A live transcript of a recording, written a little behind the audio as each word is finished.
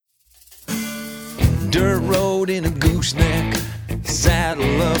dirt road in a gooseneck,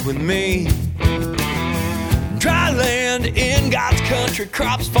 saddle up with me. Dry land in God's country,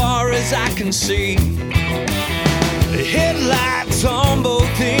 crops far as I can see. Headlights on both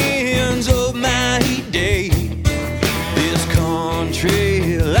ends of my day. This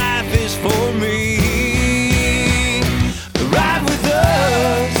country life is for me. Ride with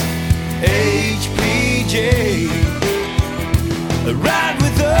us, HPJ. Ride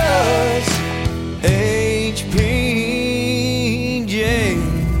with us, HPJ.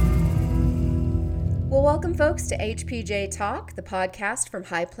 Well, welcome folks to HPJ Talk, the podcast from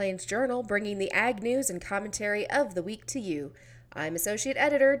High Plains Journal, bringing the ag news and commentary of the week to you. I'm Associate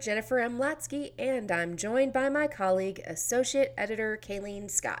Editor Jennifer M. Latsky, and I'm joined by my colleague, Associate Editor Kayleen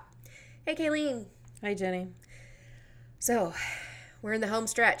Scott. Hey, Kayleen. Hi, Jenny. So, we're in the home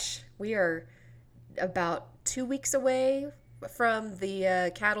stretch. We are about 2 weeks away from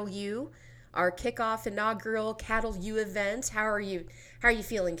the Cattle U, our kickoff inaugural Cattle U event. How are you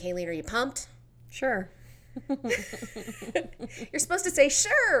feeling, Kayleen? Are you pumped? Sure. You're supposed to say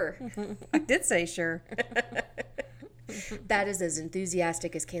sure. I did say sure. That is as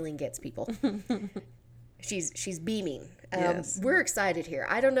enthusiastic as Kayleen gets, people. She's beaming. Yes. We're excited here.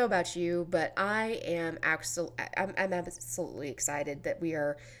 I don't know about you, but I'm absolutely excited that we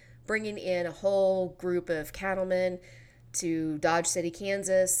are bringing in a whole group of cattlemen to Dodge City,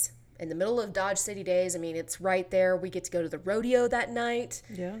 Kansas. In the middle of Dodge City Days. I mean, it's right there. We get to go to the rodeo that night.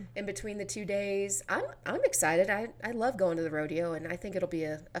 Yeah. In between the 2 days. I'm excited. I love going to the rodeo, and I think it'll be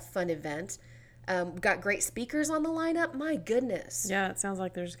a fun event. We've got great speakers on the lineup. My goodness. Yeah, it sounds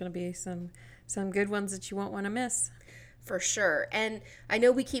like there's going to be some good ones that you won't want to miss. For sure. And I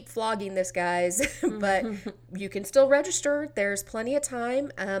know we keep flogging this, guys, but you can still register. There's plenty of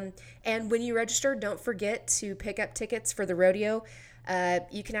time. And when you register, don't forget to pick up tickets for the rodeo.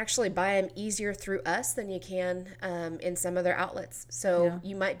 You can actually buy them easier through us than you can in some other outlets. So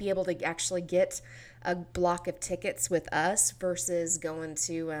you might be able to actually get a block of tickets with us versus going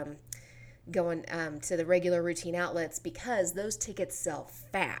to the regular routine outlets, because those tickets sell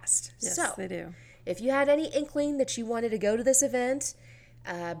fast. Yes, so they do. If you had any inkling that you wanted to go to this event,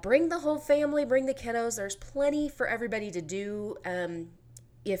 bring the whole family, bring the kiddos. There's plenty for everybody to do.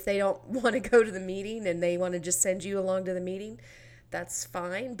 If they don't want to go to the meeting and they want to just send you along to the meeting, that's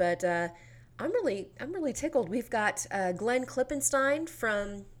fine. But I'm really tickled. We've got Glenn Klippenstein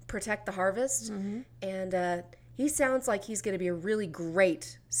from Protect the Harvest, and he sounds like he's going to be a really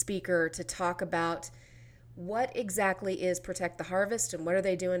great speaker to talk about what exactly is Protect the Harvest and what are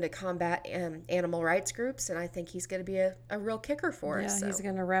they doing to combat animal rights groups. And I think he's going to be a real kicker for us. Yeah, he's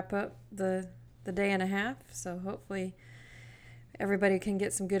going to wrap up the day and a half. So hopefully everybody can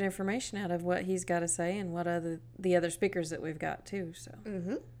get some good information out of what he's got to say and what the other speakers that we've got too. So.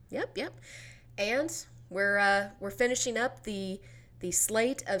 Yep. And we're finishing up the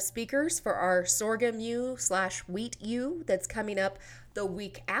slate of speakers for our Sorghum U/Wheat U that's coming up the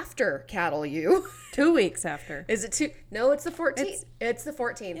week after Cattle U. 2 weeks after. Is it two? No, it's the 14th. It's the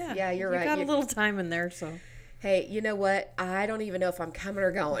 14th. Yeah, you're right. You got a little time in there, so. Hey, you know what? I don't even know if I'm coming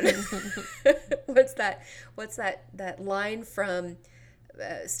or going. What's that line from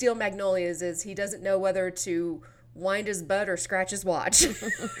Steel Magnolias is he doesn't know whether to wind his butt or scratch his watch.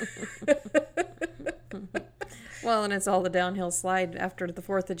 Well, and it's all the downhill slide after the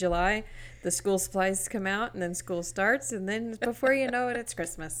 4th of July. The school supplies come out, and then school starts, and then before you know it, it's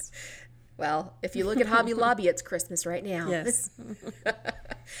Christmas. Well, if you look at Hobby Lobby, it's Christmas right now. Yes.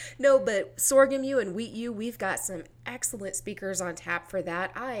 No, but Sorghum U and Wheat U, we've got some excellent speakers on tap for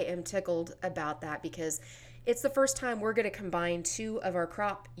that. I am tickled about that because it's the first time we're going to combine two of our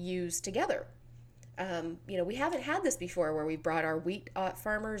crop U's together. We haven't had this before where we've brought our wheat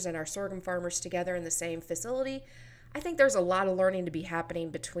farmers and our sorghum farmers together in the same facility. I think there's a lot of learning to be happening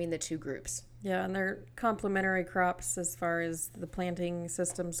between the two groups. Yeah, and they're complementary crops as far as the planting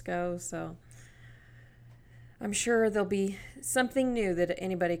systems go, so I'm sure there'll be something new that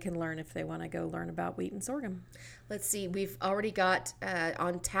anybody can learn if they want to go learn about wheat and sorghum. Let's see, we've already got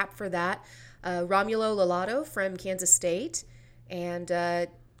on tap for that Romulo Lalato from Kansas State and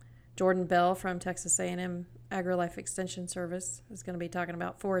Jordan Bell from Texas A&M AgriLife Extension Service is going to be talking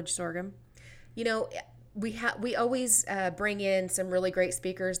about forage sorghum. You know, we always bring in some really great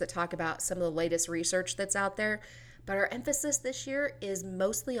speakers that talk about some of the latest research that's out there, but our emphasis this year is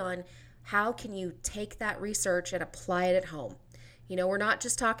mostly on how can you take that research and apply it at home. You know, we're not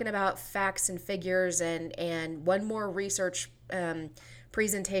just talking about facts and figures and one more research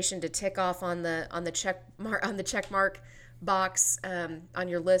presentation to tick off on the check mark box on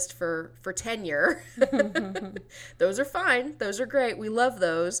your list for tenure. Those are fine. Those are great. We love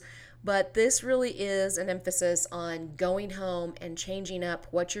those. But this really is an emphasis on going home and changing up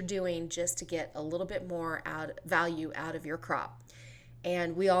what you're doing just to get a little bit more value out of your crop.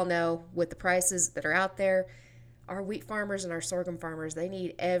 And we all know with the prices that are out there, our wheat farmers and our sorghum farmers, they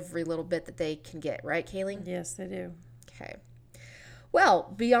need every little bit that they can get, right, Kayleen? Yes, they do. Okay.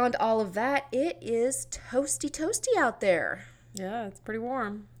 Well, beyond all of that, it is toasty out there. Yeah, it's pretty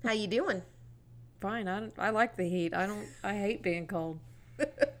warm. How you doing? Fine. I like the heat. I hate being cold.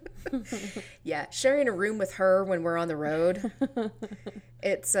 Yeah, sharing a room with her when we're on the road,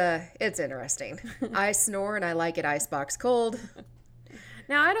 it's interesting. I snore and I like it icebox cold.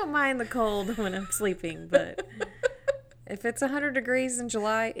 Now, I don't mind the cold when I'm sleeping, but if it's 100 degrees in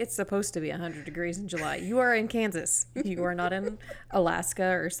July, it's supposed to be 100 degrees in July. You are in Kansas. You are not in Alaska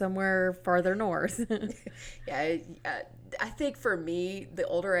or somewhere farther north. Yeah, I think for me, the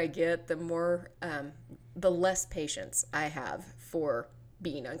older I get, the less patience I have for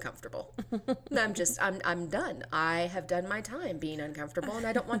being uncomfortable. I'm done. I have done my time being uncomfortable, and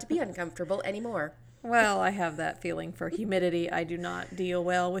I don't want to be uncomfortable anymore. Well, I have that feeling for humidity. I do not deal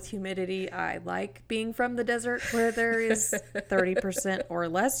well with humidity. I like being from the desert where there is 30% or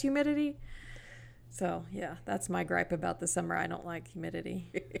less humidity. So, yeah, that's my gripe about the summer. I don't like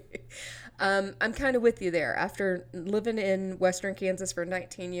humidity. I'm kind of with you there. After living in Western Kansas for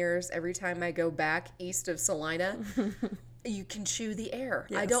 19 years, every time I go back east of Salina, you can chew the air.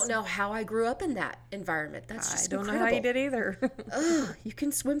 Yes. I don't know how I grew up in that environment. That's just I don't incredible. know how you did either. Ugh, you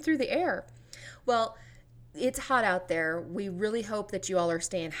can swim through the air. Well, it's hot out there. We really hope that you all are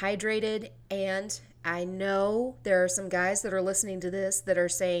staying hydrated. And I know there are some guys that are listening to this that are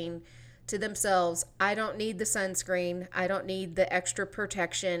saying to themselves, I don't need the sunscreen. I don't need the extra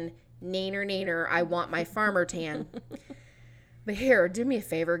protection. Neener. I want my farmer tan. But here, do me a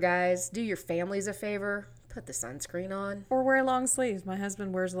favor, guys. Do your families a favor. Put the sunscreen on. Or wear long sleeves. My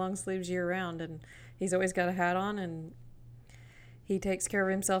husband wears long sleeves year round, and he's always got a hat on, and he takes care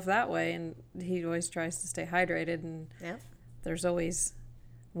of himself that way, and he always tries to stay hydrated, and Yeah. there's always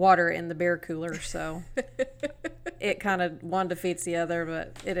water in the beer cooler, so it kind of one defeats the other,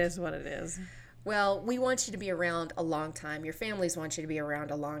 but it is what it is. Well, we want you to be around a long time. Your families want you to be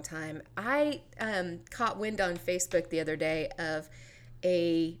around a long time. I caught wind on Facebook the other day of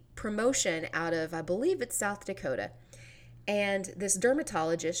a promotion out of, I believe it's South Dakota. And this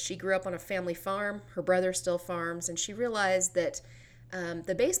dermatologist, she grew up on a family farm. Her brother still farms. And she realized that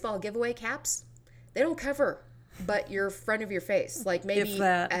the baseball giveaway caps, they don't cover but your front of your face. Like maybe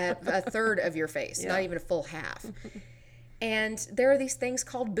a third of your face, not even a full half. And there are these things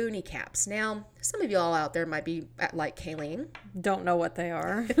called boonie caps. Now, some of y'all out there might be like Kayleen. Don't know what they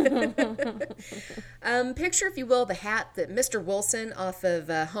are. Picture, if you will, the hat that Mr. Wilson off of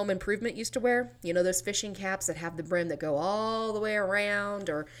Home Improvement used to wear. You know, those fishing caps that have the brim that go all the way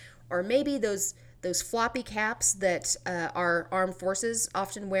around, or maybe those floppy caps that our armed forces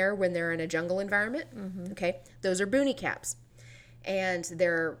often wear when they're in a jungle environment. Mm-hmm. Okay, those are boonie caps. And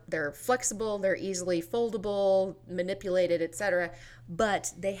they're flexible, they're easily foldable, manipulated, etc.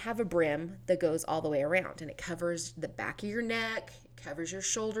 But they have a brim that goes all the way around, and it covers the back of your neck, it covers your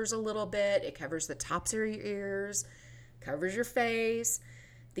shoulders a little bit, it covers the tops of your ears, covers your face.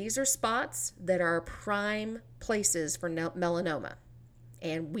 These are spots that are prime places for melanoma.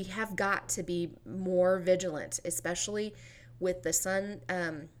 And we have got to be more vigilant, especially with the sun.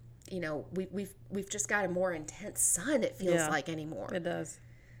 You know, we've just got a more intense sun, it feels like, anymore. It does.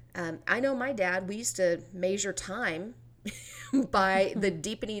 I know my dad, we used to measure time by the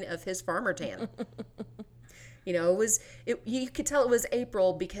deepening of his farmer tan. You know, you could tell it was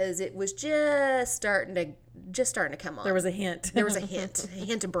April because it was just starting to come on. There was a hint. There was a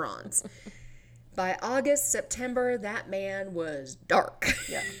hint of bronze. By August, September, that man was dark.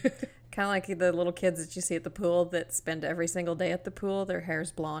 Yeah. Kind of like the little kids that you see at the pool that spend every single day at the pool. Their hair's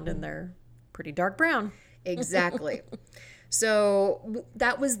blonde and they're pretty dark brown. Exactly. So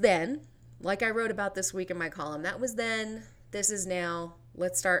that was then. Like I wrote about this week in my column. That was then. This is now.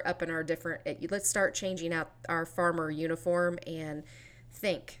 Let's start let's start changing out our farmer uniform and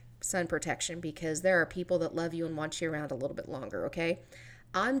think sun protection, because there are people that love you and want you around a little bit longer, okay?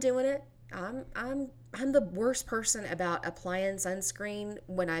 I'm doing it. I'm the worst person about applying sunscreen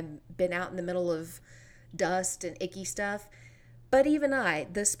when I've been out in the middle of dust and icky stuff. But even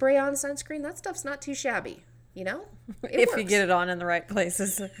the spray-on sunscreen, that stuff's not too shabby, you know? It works. You get it on in the right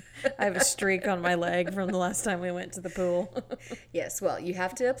places. I have a streak on my leg from the last time we went to the pool. Yes, well, you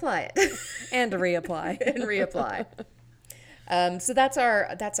have to apply it. And to reapply. And reapply. So that's our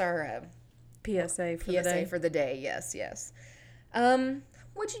PSA for the day. For the day, yes.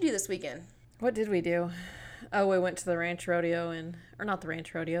 What'd you do this weekend? What did we do? Oh, we went to the ranch rodeo or not the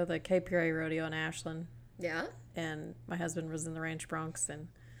ranch rodeo, the Cape Prairie rodeo in Ashland. Yeah? And my husband was in the ranch broncs, and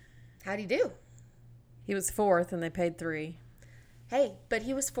How'd he do? he was fourth, and they paid $3. Hey, but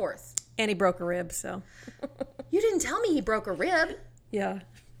he was fourth. And he broke a rib, so. You didn't tell me he broke a rib. Yeah.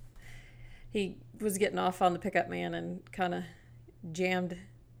 He was getting off on the pickup man and kind of jammed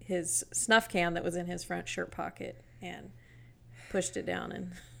his snuff can that was in his front shirt pocket and pushed it down.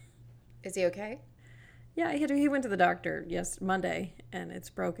 And Is he okay? yeah, he went to the doctor Monday, and it's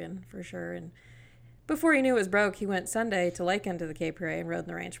broken for sure. And before he knew it was broke, he went Sunday to Lakeland to the Cape Prairie and rode in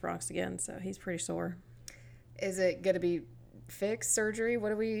the ranch broncs again, so he's pretty sore. Is it going to be fixed surgery? What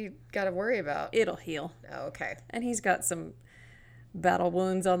do we got to worry about? It'll heal. Oh, okay. And he's got some battle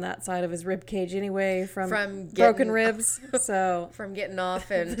wounds on that side of his rib cage anyway from broken getting- ribs. So From getting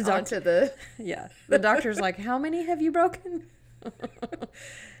off and The onto the... yeah, the doctor's like, "How many have you broken?"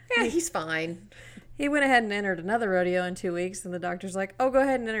 Yeah, he's fine. He went ahead and entered another rodeo in 2 weeks, and the doctor's like, "Oh, go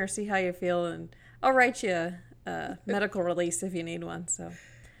ahead and enter, see how you feel, and I'll write you a medical release if you need one." So,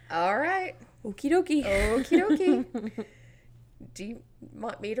 All right. okie dokie. Okie dokie. Do you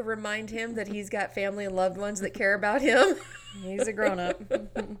want me to remind him that he's got family and loved ones that care about him? He's a grown up.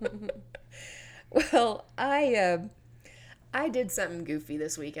 Well, I did something goofy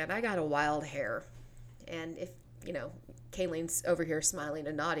this weekend. I got a wild hair. And if, Kayleen's over here smiling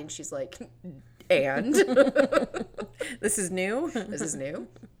and nodding, she's like, and? This is new. This is new.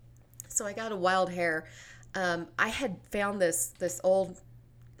 So I got a wild hair. I had found this old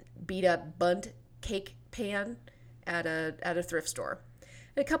beat up Bundt cake pan at a thrift store.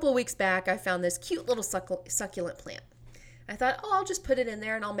 And a couple of weeks back, I found this cute little succulent plant. I thought, I'll just put it in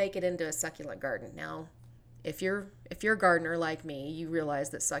there and I'll make it into a succulent garden. Now, if you're a gardener like me, you realize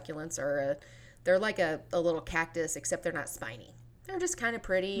that succulents they're like a little cactus, except they're not spiny. They're just kind of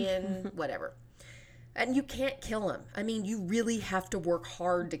pretty and whatever. And you can't kill them. I mean, you really have to work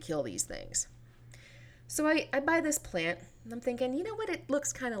hard to kill these things. So I buy this plant, and I'm thinking, you know what, it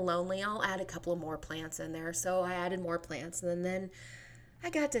looks kind of lonely. I'll add a couple of more plants in there. So I added more plants, and then I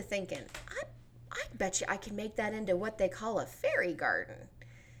got to thinking, I bet you I can make that into what they call a fairy garden.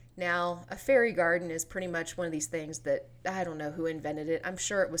 Now, a fairy garden is pretty much one of these things that I don't know who invented it. I'm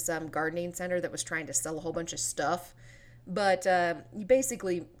sure it was some gardening center that was trying to sell a whole bunch of stuff. But you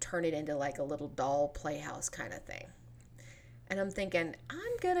basically turn it into like a little doll playhouse kind of thing. And I'm thinking,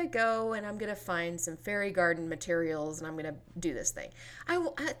 I'm going to go and I'm going to find some fairy garden materials and I'm going to do this thing. I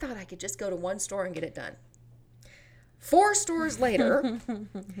thought I could just go to one store and get it done. 4 stores later,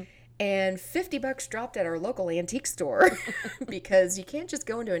 and $50 dropped at our local antique store because you can't just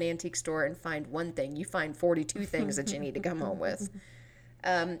go into an antique store and find one thing. You find 42 things that you need to come home with.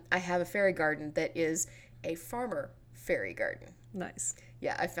 I have a fairy garden that is a farmer fairy garden. Nice.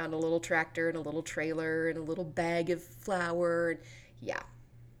 Yeah, I found a little tractor and a little trailer and a little bag of flour. Yeah.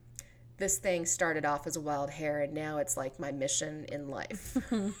 This thing started off as a wild hair, and now it's like my mission in life.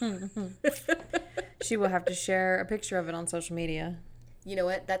 She will have to share a picture of it on social media. You know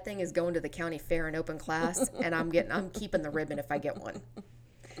what? That thing is going to the county fair in open class, and I'm keeping the ribbon if I get one.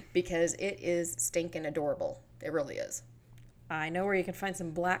 Because it is stinking adorable. It really is. I know where you can find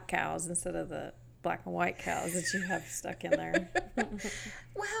some black cows instead of the black and white cows that you have stuck in there.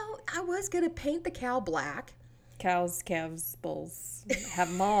 Well, I was going to paint the cow black. Cows, calves, bulls.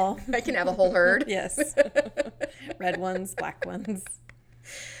 Have them all. I can have a whole herd. Yes. Red ones, black ones.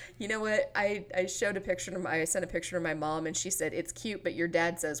 You know what? I sent a picture to my mom, and she said, "It's cute, but your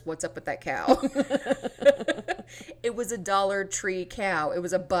dad says, what's up with that cow?" It was a Dollar Tree cow. It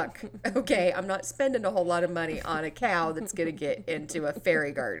was a buck. Okay, I'm not spending a whole lot of money on a cow that's going to get into a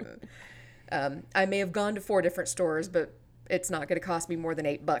fairy garden. I may have gone to 4 different stores, but it's not going to cost me more than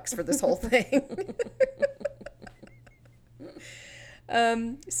 $8 for this whole thing.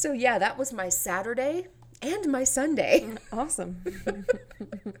 So yeah, that was my Saturday and my Sunday. Awesome.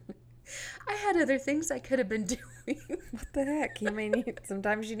 I had other things I could have been doing. What the heck? I mean,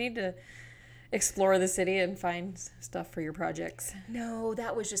 sometimes you need to explore the city and find stuff for your projects. No,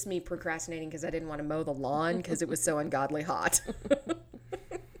 that was just me procrastinating because I didn't want to mow the lawn because it was so ungodly hot.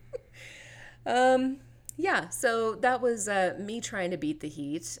 Yeah, so that was me trying to beat the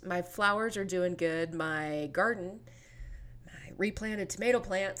heat. My flowers are doing good. My garden, my replanted tomato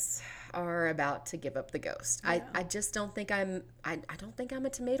plants are about to give up the ghost. Yeah. I just don't think I don't think I'm a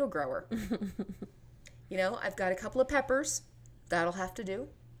tomato grower. You know, I've got a couple of peppers. That'll have to do.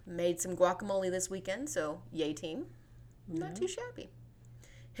 Made some guacamole this weekend, so yay team. Not too shabby.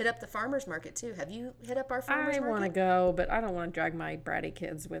 Hit up the farmer's market too. Have you hit up our farmer's market? I want to go, but I don't want to drag my bratty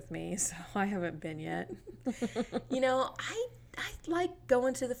kids with me, so I haven't been yet. You know, I like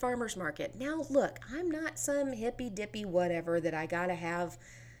going to the farmer's market. Now, look, I'm not some hippy-dippy whatever that I gotta have,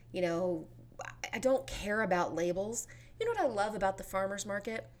 I don't care about labels. You know what I love about the farmer's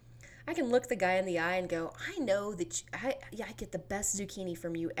market? I can look the guy in the eye and go, I know that I get the best zucchini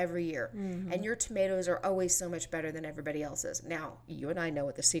from you every year. Mm-hmm. And your tomatoes are always so much better than everybody else's. Now, you and I know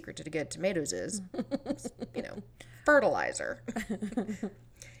what the secret to good tomatoes is. Fertilizer.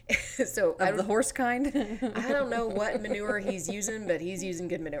 So of the horse kind? I don't know what manure he's using, but he's using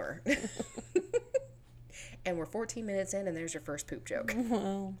good manure. And we're 14 minutes in, and there's your first poop joke.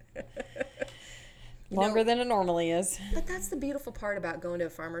 Well, longer than it normally is. But that's the beautiful part about going to a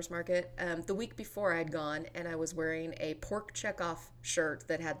farmer's market. The week before I'd gone, and I was wearing a pork checkoff shirt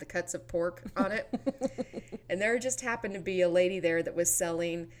that had the cuts of pork on it. And there just happened to be a lady there that was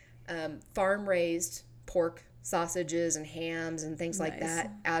selling farm-raised pork sausages and hams and things like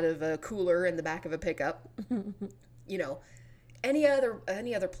that out of a cooler in the back of a pickup. Any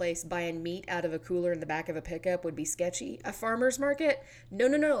other place buying meat out of a cooler in the back of a pickup would be sketchy. A farmer's market?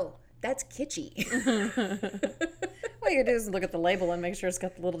 No. That's kitschy. All you do is look at the label and make sure it's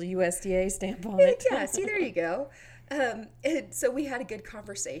got the little USDA stamp on it. Yeah, see, there you go. So we had a good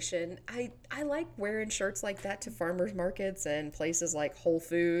conversation. I like wearing shirts like that to farmers markets and places like Whole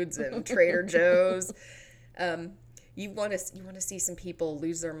Foods and Trader Joe's. You want to see some people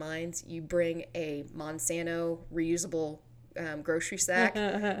lose their minds. You bring a Monsanto reusable grocery sack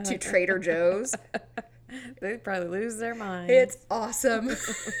to Trader Joe's. They'd probably lose their minds. It's awesome.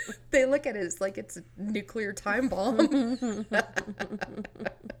 They look at it as like it's a nuclear time bomb.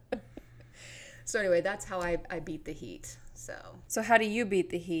 So anyway, that's how I beat the heat. So how do you beat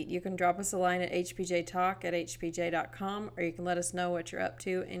the heat? You can drop us a line at hpjtalk@hpj.com, or you can let us know what you're up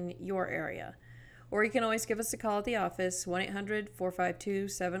to in your area. Or you can always give us a call at the office,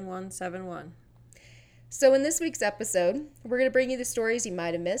 1-800-452-7171. So in this week's episode, we're going to bring you the stories you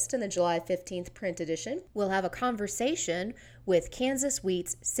might have missed in the July 15th print edition. We'll have a conversation with Kansas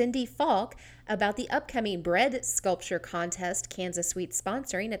Wheat's Cindy Falk about the upcoming bread sculpture contest Kansas Wheat's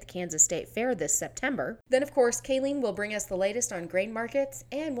sponsoring at the Kansas State Fair this September. Then, of course, Kayleen will bring us the latest on grain markets,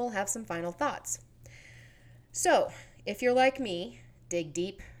 and we'll have some final thoughts. So, if you're like me, dig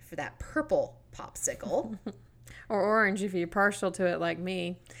deep for that purple popsicle. Or orange if you're partial to it like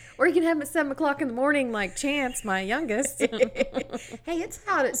me. Or you can have them at 7 o'clock in the morning like Chance, my youngest. Hey, it's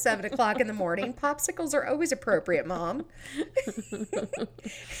hot at 7 o'clock in the morning. Popsicles are always appropriate, Mom.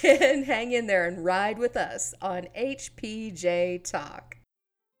 And hang in there and ride with us on HPJ Talk.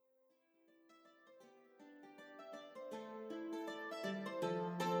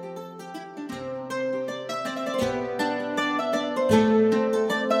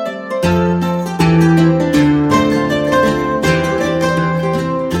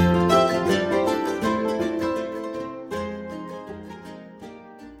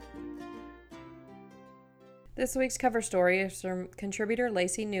 This week's cover story is from contributor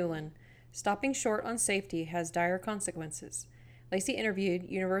Lacey Newland. Stopping short on safety has dire consequences. Lacey interviewed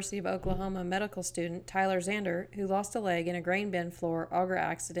University of Oklahoma medical student Tyler Zander, who lost a leg in a grain bin floor auger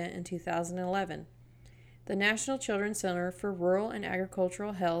accident in 2011. The National Children's Center for Rural and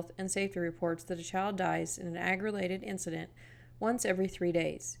Agricultural Health and Safety reports that a child dies in an ag-related incident once every 3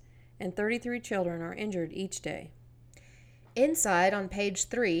 days, and 33 children are injured each day. Inside on page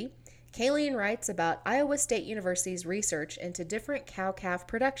 3, Kayleen writes about Iowa State University's research into different cow-calf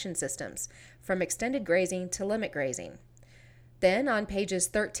production systems, from extended grazing to limit grazing. Then, on pages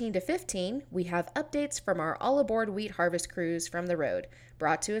 13 to 15, we have updates from our all-aboard wheat harvest crews from the road,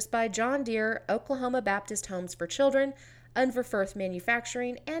 brought to us by John Deere, Oklahoma Baptist Homes for Children, Unverferth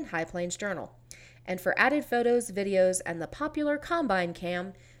Manufacturing, and High Plains Journal. And for added photos, videos, and the popular Combine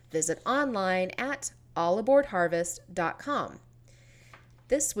Cam, visit online at allaboardharvest.com.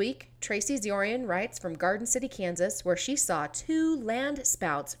 This week, Tracy Ziorian writes from Garden City, Kansas, where she saw 2 land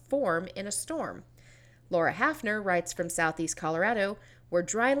spouts form in a storm. Laura Hafner writes from Southeast Colorado, where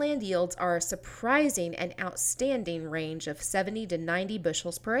dry land yields are a surprising and outstanding range of 70 to 90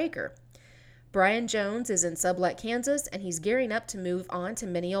 bushels per acre. Brian Jones is in Sublette, Kansas, and he's gearing up to move on to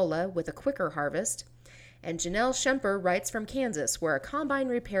Mineola with a quicker harvest. And Janelle Schemper writes from Kansas, where a combine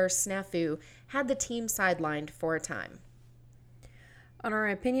repair snafu had the team sidelined for a time. On our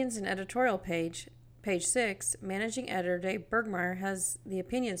opinions and editorial page 6, Managing Editor Dave Bergmeyer has the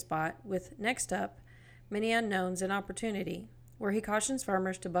opinion spot with Next Up, Many Unknowns and Opportunity, where he cautions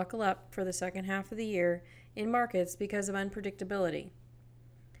farmers to buckle up for the second half of the year in markets because of unpredictability.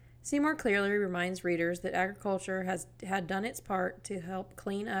 Seymour clearly reminds readers that agriculture had done its part to help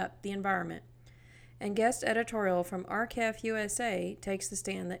clean up the environment, And guest editorial from RCAF USA takes the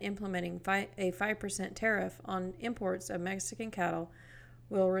stand that implementing a 5% tariff on imports of Mexican cattle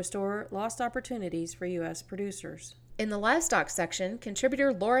will restore lost opportunities for U.S. producers. In the livestock section,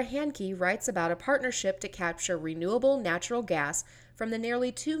 contributor Laura Hankey writes about a partnership to capture renewable natural gas from the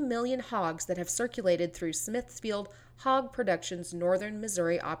nearly 2 million hogs that have circulated through Smithfield Hog Production's northern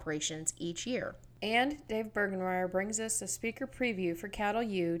Missouri operations each year. And Dave Bergenreier brings us a speaker preview for Cattle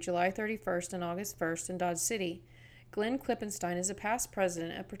U July 31st and August 1st in Dodge City. Glenn Klippenstein is a past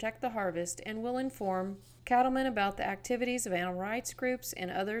president of Protect the Harvest and will inform cattlemen about the activities of animal rights groups and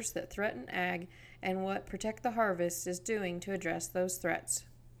others that threaten ag and what Protect the Harvest is doing to address those threats.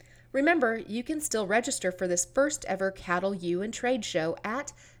 Remember, you can still register for this first ever Cattle U and Trade Show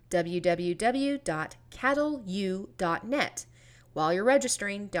at www.cattleu.net. While you're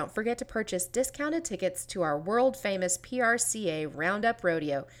registering, don't forget to purchase discounted tickets to our world-famous PRCA Roundup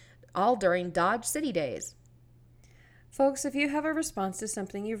Rodeo, all during Dodge City Days. Folks, if you have a response to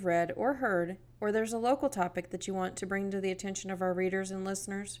something you've read or heard, or there's a local topic that you want to bring to the attention of our readers and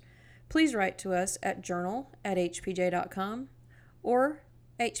listeners, please write to us at journal@hpj.com or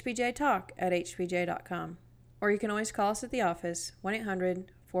hpjtalk@hpj.com. Or you can always call us at the office,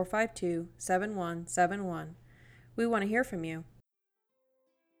 1-800-452-7171. We want to hear from you.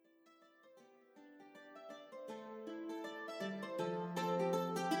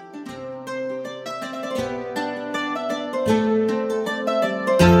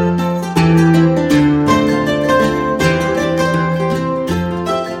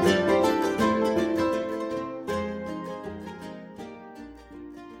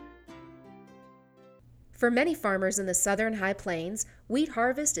 For many farmers in the southern High Plains, wheat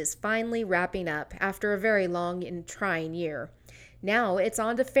harvest is finally wrapping up after a very long and trying year. Now it's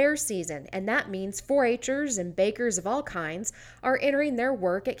on to fair season, and that means 4-H'ers and bakers of all kinds are entering their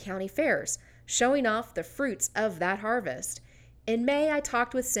work at county fairs, showing off the fruits of that harvest. In May, I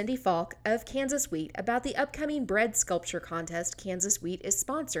talked with Cindy Falk of Kansas Wheat about the upcoming bread sculpture contest Kansas Wheat is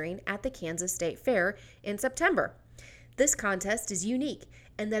sponsoring at the Kansas State Fair in September. This contest is unique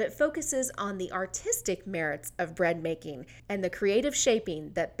in that it focuses on the artistic merits of bread making and the creative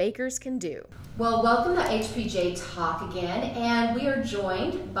shaping that bakers can do. Well, welcome to HPJ Talk again, and we are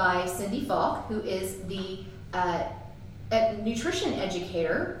joined by Cindy Falk, who is the nutrition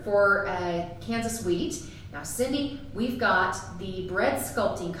educator for Kansas Wheat. Now, Cindy, we've got the bread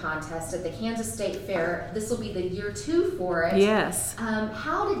sculpting contest at the Kansas State Fair. This will be the year 2 for it. Yes.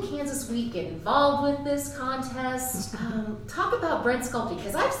 How did Kansas Wheat get involved with this contest? Talk about bread sculpting,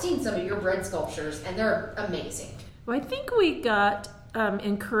 because I've seen some of your bread sculptures, and they're amazing. Well, I think we got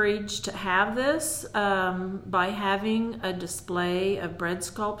encouraged to have this by having a display of bread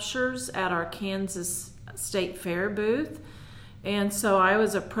sculptures at our Kansas State Fair booth. And so I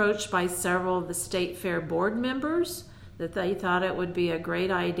was approached by several of the State Fair board members that they thought it would be a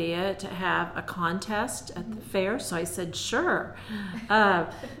great idea to have a contest at the fair. So I said, sure.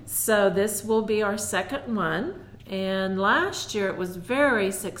 So this will be our second one. And last year it was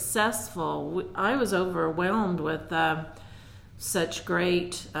very successful. I was overwhelmed with such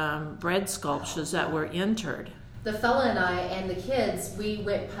great bread sculptures that were entered. The fella and I and the kids, we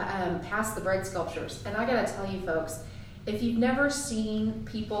went past the bread sculptures. And I got to tell you folks, if you've never seen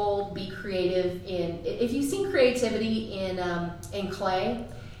people be creative if you've seen creativity in clay,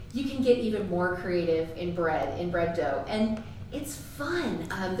 you can get even more creative in bread dough. And it's fun.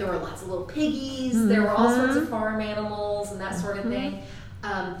 There were lots of little piggies, there were all sorts of farm animals and that sort of thing.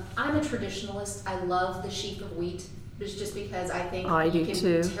 I'm a traditionalist. I love the sheaf of wheat, just because I think you can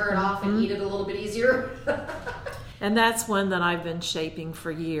tear it off and eat it a little bit easier. And that's one that I've been shaping for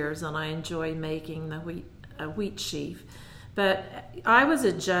years, and I enjoy making the wheat sheaf. But I was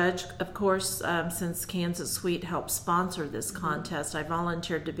a judge, of course, since Kansas Wheat helped sponsor this contest. I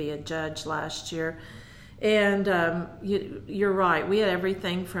volunteered to be a judge last year. And you're right, we had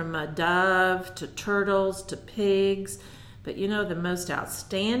everything from a dove to turtles to pigs. But you know, the most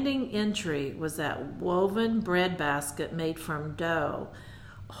outstanding entry was that woven bread basket made from dough,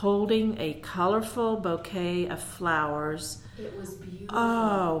 holding a colorful bouquet of flowers. It was beautiful.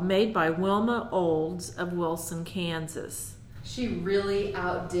 Oh, made by Wilma Olds of Wilson, Kansas. She really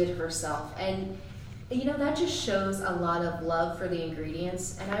outdid herself. And, you know, that just shows a lot of love for the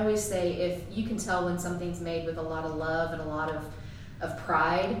ingredients. And I always say, if you can tell when something's made with a lot of love and a lot of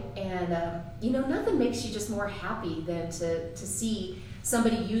pride, and, you know, nothing makes you just more happy than to see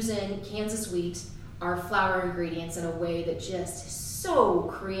somebody using Kansas Wheat, our flour ingredients, in a way that just is so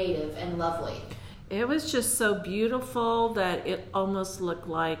creative and lovely. It was just so beautiful that it almost looked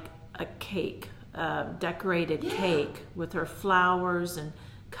like a cake, decorated cake with her flowers and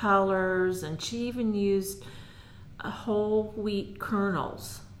colors, and she even used whole wheat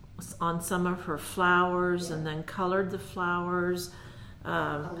kernels on some of her flowers, and then colored the flowers.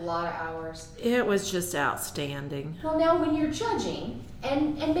 A lot of hours. It was just outstanding. Well, now when you're judging,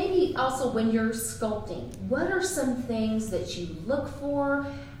 and maybe also when you're sculpting, what are some things that you look for?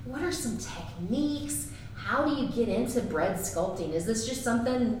 What are some techniques? How do you get into bread sculpting? Is this just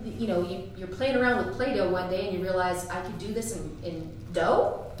something, you're playing around with Play-Doh one day and you realize I could do this in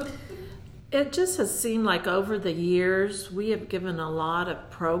dough? It just has seemed like over the years we have given a lot of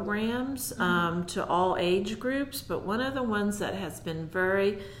programs to all age groups, but one of the ones that has been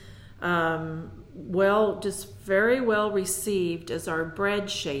very very well received is our bread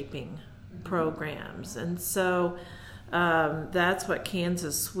shaping programs. And so that's what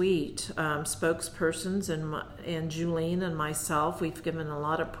Kansas Sweet spokespersons and Julene and myself, we've given a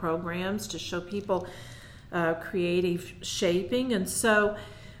lot of programs to show people creative shaping. And so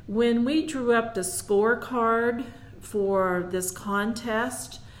when we drew up the scorecard for this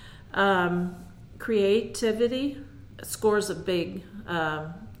contest, creativity scores a big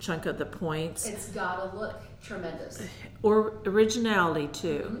chunk of the points. It's gotta look tremendous. Or originality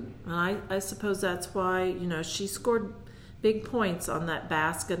too. And I suppose that's why, she scored big points on that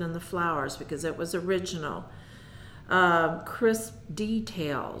basket and the flowers because it was original. Crisp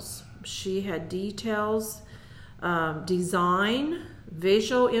details. She had details, design,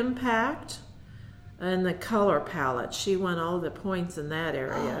 visual impact, and the color palette. She won all the points in that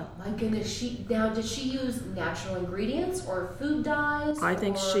area. Oh my goodness! Did she use natural ingredients or food dyes? I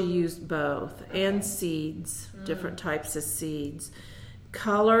think she used both, and seeds, different types of seeds,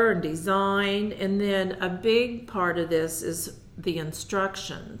 color and design, and then a big part of this is the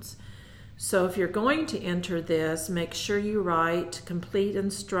instructions. So if you're going to enter this, make sure you write complete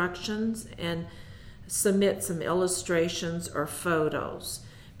instructions and submit some illustrations or photos,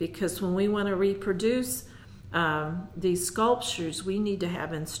 because when we want to reproduce these sculptures, we need to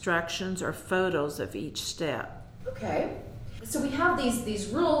have instructions or photos of each step. Okay. So we have these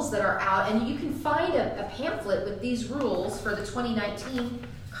rules that are out, and you can find a pamphlet with these rules for the 2019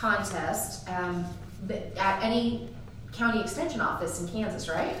 contest at any county extension office in Kansas,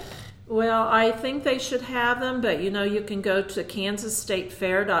 right? Well, I think they should have them, but you can go to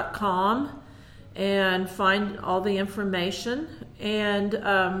kansasstatefair.com and find all the information, and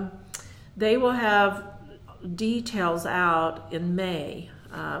they will have details out in May,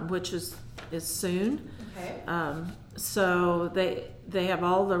 which is soon. Okay. So they have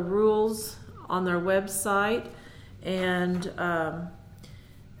all the rules on their website, and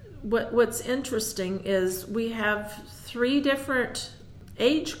what's interesting is we have 3 different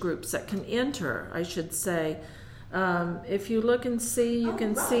age groups that can enter, I should say. If you look and see, you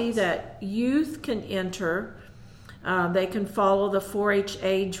can see that youth can enter. They can follow the 4-H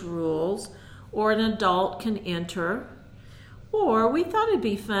age rules, or an adult can enter. Or we thought it'd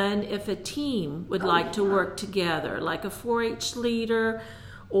be fun if a team would like to work together, like a 4-H leader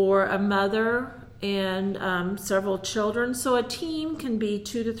or a mother and several children. So a team can be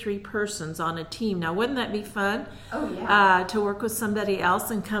 2 to 3 persons on a team. Now, wouldn't that be fun? Oh, yeah. To work with somebody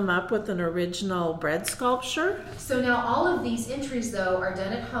else and come up with an original bread sculpture? So now all of these entries, though, are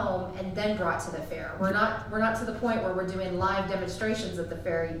done at home and then brought to the fair. We're not to the point where we're doing live demonstrations at the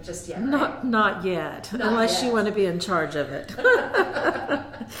fair just yet, right? Not yet, Not unless yet. you want to be in charge of it.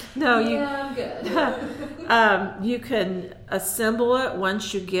 No, I'm good. you can assemble it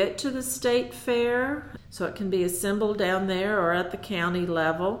once you get to the state fair, so it can be assembled down there or at the county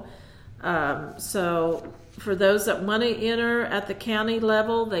level. So for those that want to enter at the county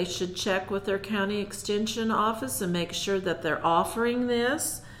level, they should check with their county extension office and make sure that they're offering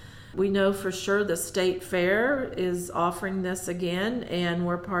this. We know for sure the state fair is offering this again, and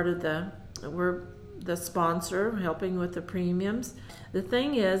we're the sponsor, helping with the premiums. The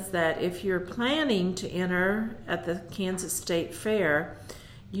thing is that if you're planning to enter at the Kansas State Fair,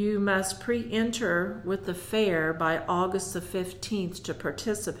 you must pre-enter with the fair by August the 15th to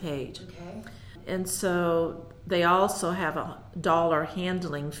participate. Okay. And so they also have a $1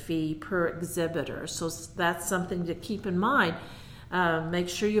 handling fee per exhibitor. So that's something to keep in mind. Make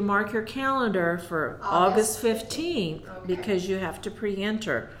sure you mark your calendar for August 15th because you have to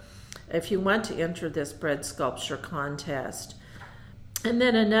pre-enter if you want to enter this bread sculpture contest. And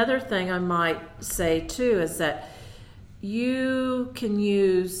then another thing I might say too is that you can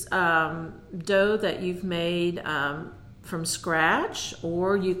use dough that you've made from scratch,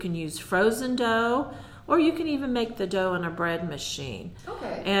 or you can use frozen dough, or you can even make the dough in a bread machine.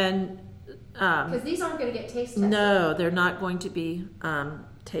 Okay. And because these aren't going to get taste tested. no, they're not going to be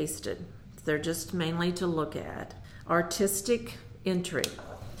tasted. They're just mainly to look at. Artistic entry.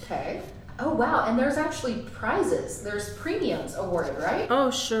 Okay. Oh, wow. And there's actually prizes. There's premiums awarded, right?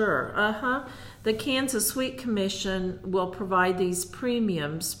 Oh, sure. The Kansas Wheat Commission will provide these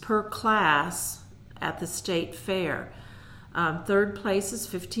premiums per class at the state fair. Third place is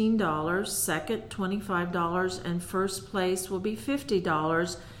 $15, second $25, and first place will be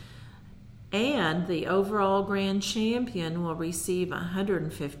 $50. And the overall grand champion will receive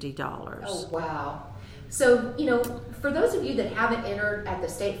 $150. Oh, wow. So, for those of you that haven't entered at the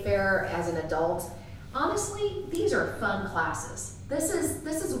state fair as an adult, honestly, these are fun classes. This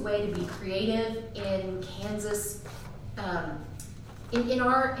is a way to be creative in Kansas, in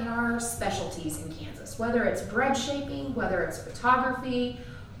our specialties in Kansas, whether it's bread shaping, whether it's photography,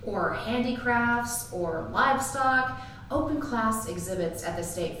 or handicrafts, or livestock. Open class exhibits at the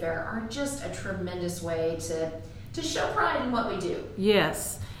state fair are just a tremendous way to show pride in what we do.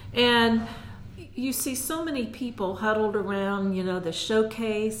 Yes, and you see so many people huddled around, the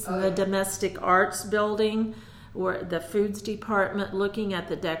showcase, and the domestic arts building, or the foods department looking at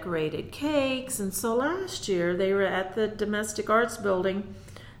the decorated cakes. And so last year they were at the domestic arts building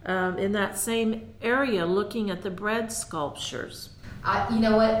in that same area looking at the bread sculptures. You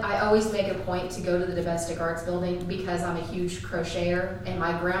know what? I always make a point to go to the domestic arts building because I'm a huge crocheter, and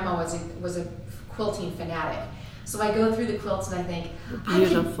my grandma was a quilting fanatic. So I go through the quilts and I think,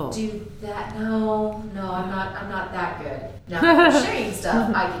 beautiful. I can do that. No, I'm not that good. Now crocheting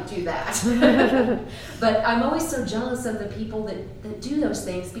stuff, I can do that. But I'm always so jealous of the people that do those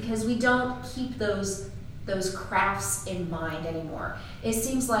things because we don't keep those crafts in mind anymore. It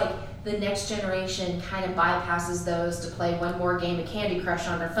seems like the next generation kind of bypasses those to play one more game of Candy Crush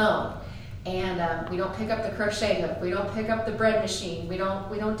on their phone. And we don't pick up the crochet hook. We don't pick up the bread machine. We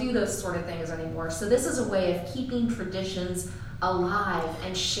don't do those sort of things anymore. So this is a way of keeping traditions alive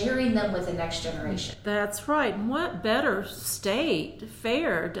and sharing them with the next generation. That's right. What better state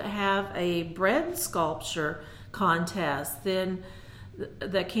fair to have a bread sculpture contest than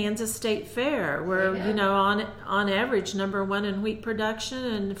the Kansas State Fair, where on average #1 in wheat production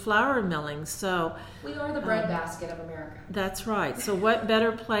and flour milling. So we are the bread basket of America. That's right. So what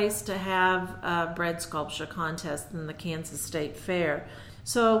better place to have a bread sculpture contest than the Kansas State Fair?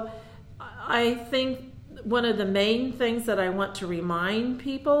 So I think one of the main things that I want to remind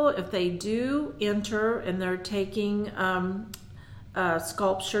people, if they do enter and they're taking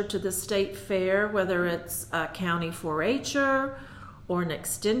sculpture to the state fair, whether it's a county 4-H'er or an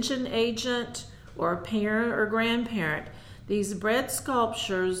extension agent or a parent or grandparent, these bread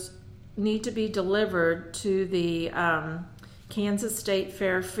sculptures need to be delivered to the Kansas State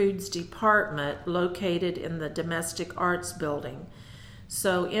Fair Foods Department located in the Domestic Arts Building.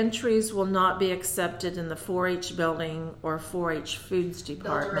 So entries will not be accepted in the 4-H building or 4-H Foods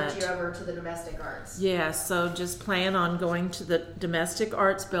Department. They'll direct you over to the Domestic Arts. Yeah, so just plan on going to the Domestic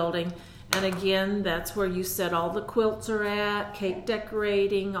Arts Building. And again, that's where you said all the quilts are at, cake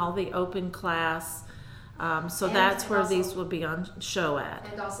decorating, all the open class. So that's where these will be on show at.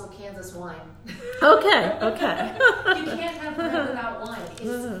 And also Kansas wine. Okay. You can't have bread without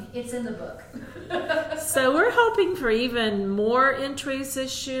wine. It's in the book. So we're hoping for even more entries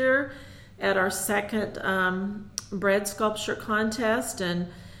this year at our second bread sculpture contest, and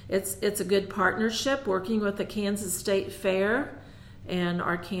it's a good partnership working with the Kansas State Fair and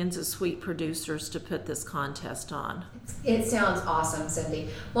our Kansas wheat producers to put this contest on. It sounds awesome,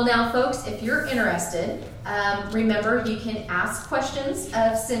 Cindy. Well, now, folks, if you're interested, remember you can ask questions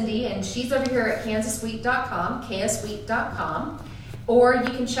of Cindy, and she's over here at kansaswheat.com, kswheat.com, or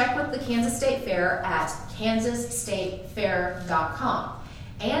you can check with the Kansas State Fair at kansasstatefair.com.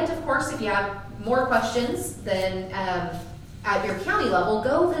 And, of course, if you have more questions than at your county level,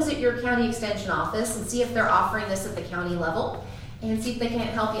 go visit your county extension office and see if they're offering this at the county level, and see if they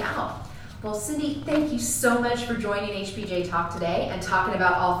can't help you out. Well, Cindy, thank you so much for joining HPJ Talk today and talking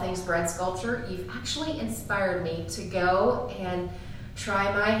about all things bread sculpture. You've actually inspired me to go and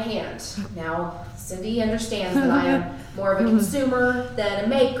try my hand. Now, Cindy understands that I am more of a consumer than a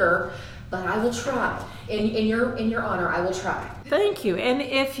maker, but I will try. In your honor, I will try. Thank you. And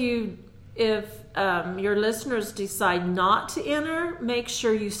if your listeners decide not to enter, make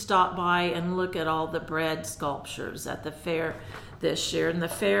sure you stop by and look at all the bread sculptures at the fair this year. And the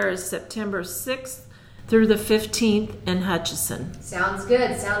fair is September 6th through the 15th in Hutchinson. Sounds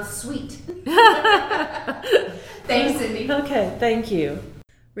good. Sounds sweet. Thanks, Cindy. Okay, thank you.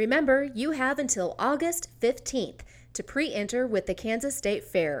 Remember, you have until August 15th to pre-enter with the Kansas State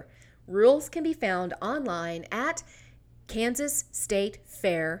Fair. Rules can be found online at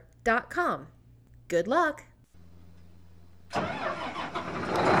kansasstatefair.com. Good luck!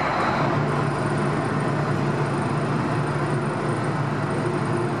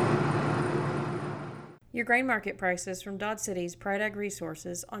 Your grain market prices from Dodge City's Pride Ag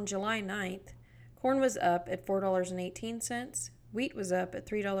Resources on July 9th. Corn was up at $4.18, wheat was up at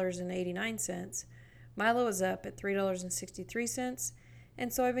 $3.89, milo was up at $3.63,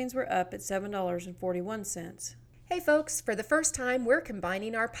 and soybeans were up at $7.41. Hey folks, for the first time, we're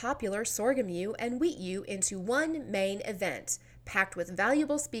combining our popular Sorghum U and Wheat U into one main event, packed with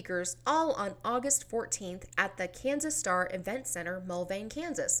valuable speakers, all on August 14th at the Kansas Star Event Center, Mulvane,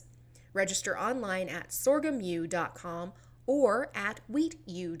 Kansas. Register online at sorghumu.com or at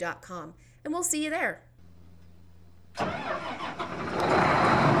wheatu.com, and we'll see you there.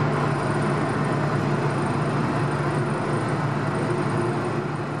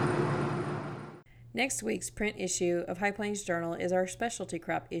 Next week's print issue of High Plains Journal is our specialty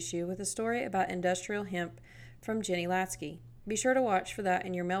crop issue with a story about industrial hemp from Jenny Lasky. Be sure to watch for that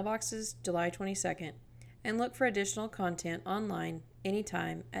in your mailboxes July 22nd, and look for additional content online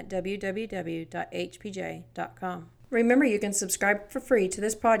anytime at www.hpj.com. Remember, you can subscribe for free to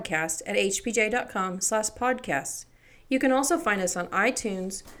this podcast at hpj.com/podcasts. You can also find us on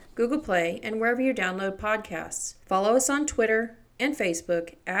iTunes, Google Play, and wherever you download podcasts. Follow us on Twitter and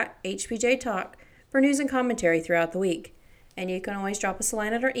Facebook at HPJ Talk for news and commentary throughout the week. And you can always drop us a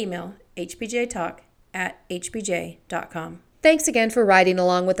line at our email, hpjtalk@hpj.com. Thanks again for riding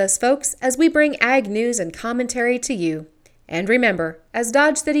along with us, folks, as we bring ag news and commentary to you. And remember, as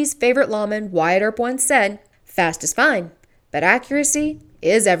Dodge City's favorite lawman Wyatt Earp once said, fast is fine, but accuracy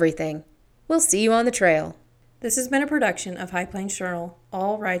is everything. We'll see you on the trail. This has been a production of High Plains Journal,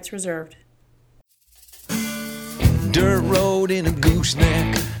 all rights reserved. Dirt road in a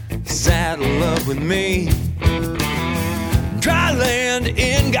gooseneck, saddle up with me. Dry land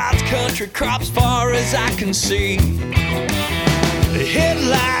in God's country, crops far as I can see.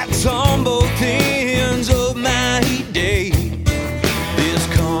 Headlights on both ends of my day. This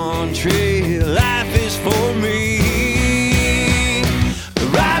country